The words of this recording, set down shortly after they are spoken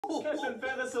Captain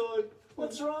Feathersword,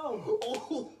 what's wrong?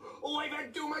 I've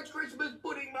had too much Christmas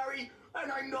pudding, Murray,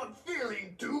 and I'm not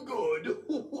feeling too good.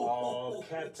 Oh,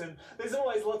 Captain, there's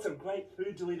always lots of great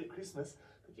food to eat at Christmas,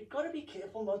 but you've got to be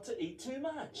careful not to eat too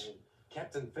much.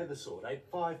 Captain Feathersword ate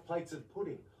 5 plates of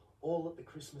pudding, all at the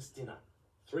Christmas dinner.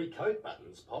 3 coat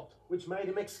buttons popped, which made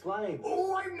him exclaim,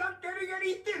 Oh, I'm not getting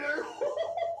any thinner.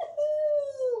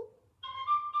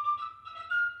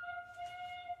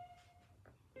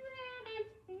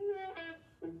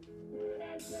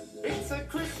 It's a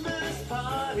Christmas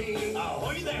party!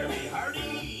 Ahoy there, me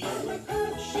hearties! On the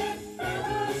Goodship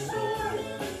Feathersword!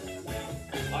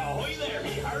 Ahoy there,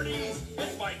 me hearties!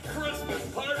 It's my Christmas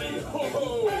party! Ho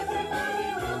ho! Everybody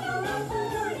welcome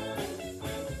aboard!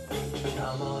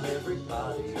 Come on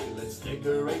everybody, let's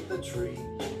decorate the tree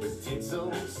with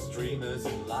tinsel, streamers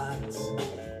and lights.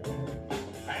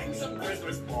 Hang some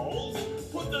Christmas balls,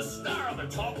 put the star on the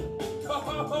top. Ho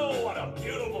ho ho, what a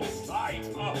beautiful sight!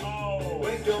 Ho ho!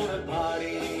 We're gonna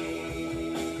party,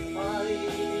 party,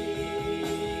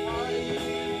 party.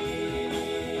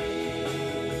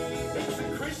 It's a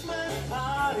Christmas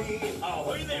party.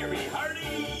 Ahoy there, me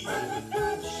hearties! On the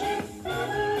Goodship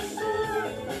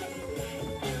Feathersword.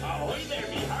 Ahoy there,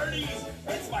 me hearties!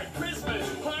 It's my Christmas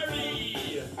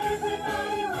party!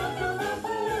 Everybody welcome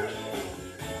aboard.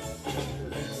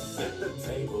 Let's set the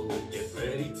table and get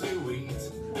ready to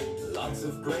eat. Lots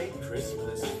of great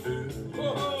Christmas food.